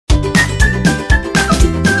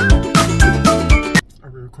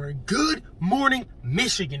recording. Good morning,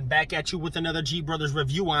 Michigan. Back at you with another G Brothers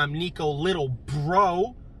review. I'm Nico Little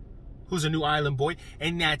Bro, who's a new island boy,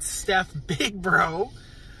 and that's Steph Big Bro.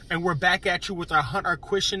 And we're back at you with our hunt, our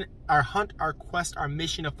question, our quest, our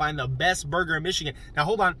mission to find the best burger in Michigan. Now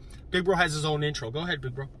hold on, Big Bro has his own intro. Go ahead,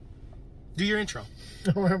 Big Bro. Do your intro.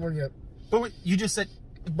 I don't have one yet. But wait, you just said.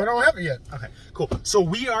 But I don't have it yet. Okay, cool. So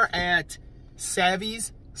we are at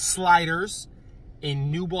Savvy's Sliders in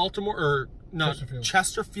New Baltimore, or no,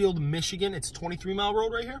 Chesterfield, Michigan. It's 23 Mile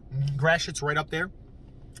Road right here. Gratiot's right up there.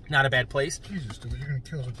 Not a bad place. Jesus, dude, you're gonna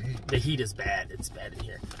kill us with the heat. The heat is bad. It's bad in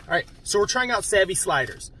here. All right, so we're trying out Savvy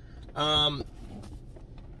Sliders. They got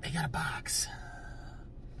a box.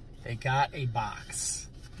 They got a box.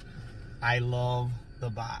 I love the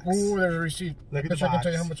box. Oh, there's a receipt. Look at the box. I can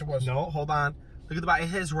tell you how much it was. No, hold on. Look at the box. It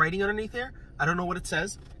has writing underneath there. I don't know what it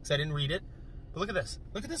says because I didn't read it. But look at this.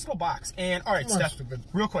 Look at this little box. And all right, Steph,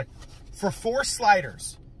 real quick. For 4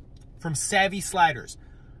 sliders from Savvy Sliders,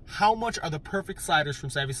 how much are the perfect sliders from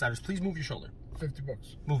Savvy Sliders? Please move your shoulder.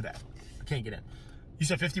 $50. Move that. I can't get in. You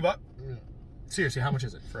said $50 bucks? Yeah. Seriously, how much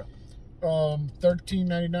is it for real?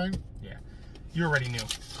 $13.99. Yeah. You already knew.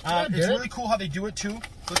 It's really cool how they do it too.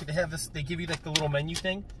 Look at, they have this, they give you like the little menu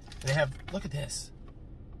thing. And they have, look at this.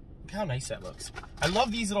 Look how nice that looks. I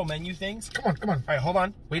love these little menu things. Come on, come on. All right, hold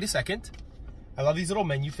on. Wait a second. I love these little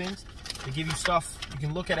menu things. They give you stuff. You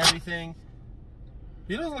can look at everything.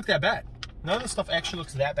 It doesn't look that bad. None of the stuff actually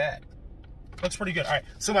looks that bad. Looks pretty good. All right,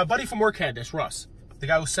 so my buddy from work had this, Russ. The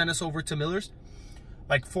guy who sent us over to Miller's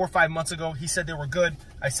like 4 or 5 months ago. He said they were good.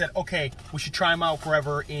 I said, okay, we should try them out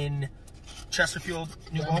forever in Chesterfield,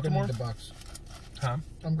 New Baltimore. I'm gonna need the box. Huh?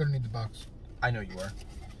 I'm gonna need the box. I know you are.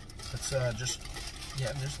 Let's just,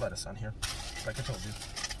 yeah, there's lettuce on here, like I told you.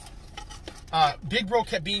 Big Bro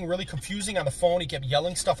kept being really confusing on the phone. He kept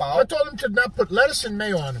yelling stuff out. I told him to not put lettuce and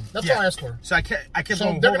mayo on him. That's all I asked for. So I kept so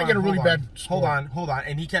going, they're gonna get a really bad score. Hold on.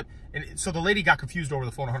 And he kept, and so the lady got confused over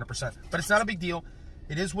the phone 100%. But it's not a big deal.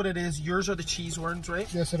 It is what it is. Yours are the cheese ones,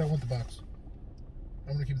 right? Yes, and I want the box.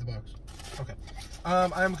 I'm gonna keep the box. Okay.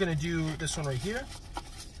 I'm gonna do this one right here.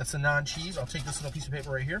 That's a non-cheese. I'll take this little piece of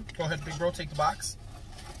paper right here. Go ahead, Big Bro, take the box.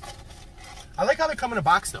 I like how they come in a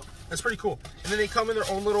box though. That's pretty cool. And then they come in their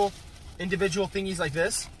own little individual thingies like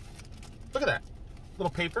this. Look at that.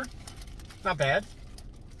 Little paper. Not bad.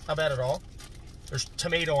 Not bad at all. There's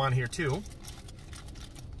tomato on here too.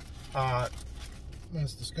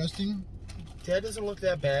 That's disgusting. That doesn't look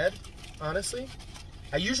that bad, honestly.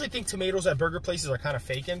 I usually think tomatoes at burger places are kind of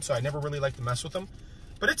faking, so I never really like to mess with them.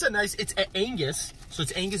 But it's a nice, it's Angus, so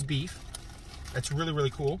it's Angus beef. That's really,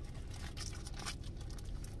 really cool.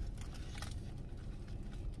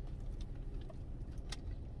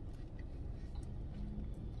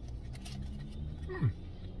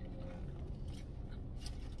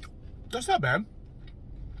 That's not bad.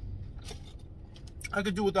 I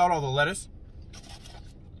could do without all the lettuce.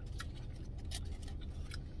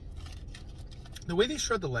 The way they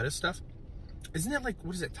shred the lettuce stuff, isn't that like,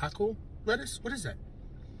 what is it, taco lettuce? What is that?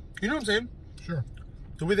 You know what I'm saying? Sure.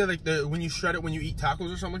 The way they like, when you shred it when you eat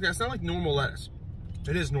tacos or something like that, it's not like normal lettuce.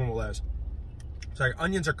 It is normal lettuce. Sorry,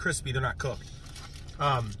 onions are crispy, they're not cooked.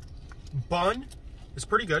 Bun is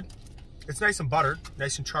pretty good. It's nice and buttered,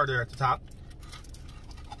 nice and charred there at the top.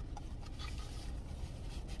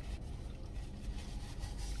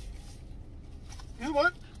 You know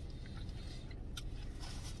what?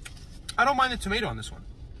 I don't mind the tomato on this one.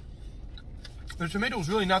 The tomato is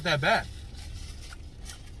really not that bad.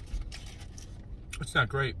 It's not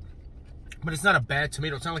great, but it's not a bad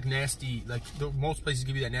tomato. It's not like nasty, like most places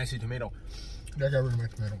give you that nasty tomato. I got rid of my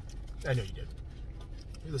tomato. I know you did.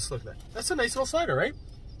 Let's look at that. That's a nice little slider, right?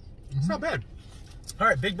 It's not bad. All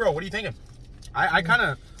right, Big Bro, what are you thinking? I kind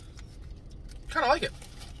of like it.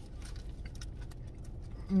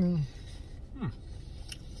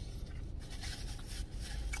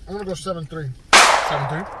 I'm gonna go 7-3.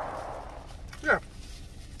 7-3? Yeah.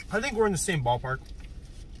 I think we're in the same ballpark.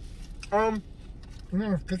 I'm gonna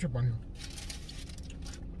have ketchup on here.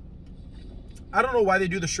 I don't know why they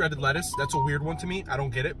do the shredded lettuce. That's a weird one to me. I don't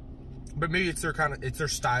get it. But maybe it's their it's their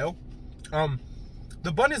style.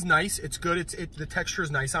 The bun is nice. It's good. The texture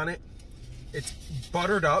is nice on it. It's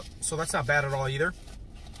buttered up, so that's not bad at all either.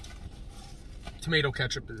 Tomato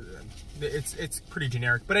ketchup, it's pretty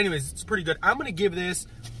generic. But anyways, it's pretty good. I'm gonna give this,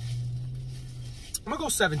 I'm gonna go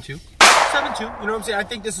 7-2. 7-2, you know what I'm saying? I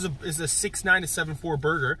think this is a 6.9 to 7.4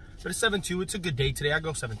 burger, but a 7.2, it's a good day today. I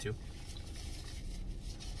go 7.2.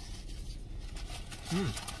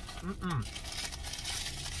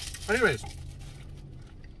 Anyways,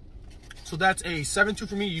 so that's a 7.2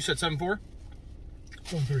 for me. You said 7.4?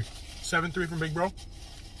 7-3. 7.3 from Big Bro.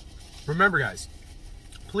 Remember, guys,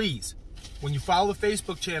 please, when you follow the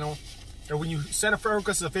Facebook channel, or when you send a friend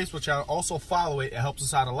request to the Facebook channel, also follow it. It helps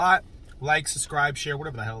us out a lot. Like, subscribe, share,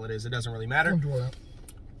 whatever the hell it is. It doesn't really matter. Don't do that.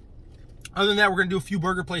 Other than that, we're going to do a few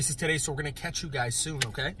burger places today, so we're going to catch you guys soon,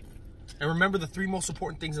 okay? And remember the 3 most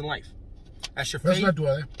important things in life. That's your faith, Let's not do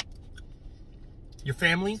that. your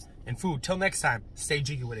family, and food. Till next time, stay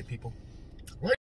jiggy with it, people.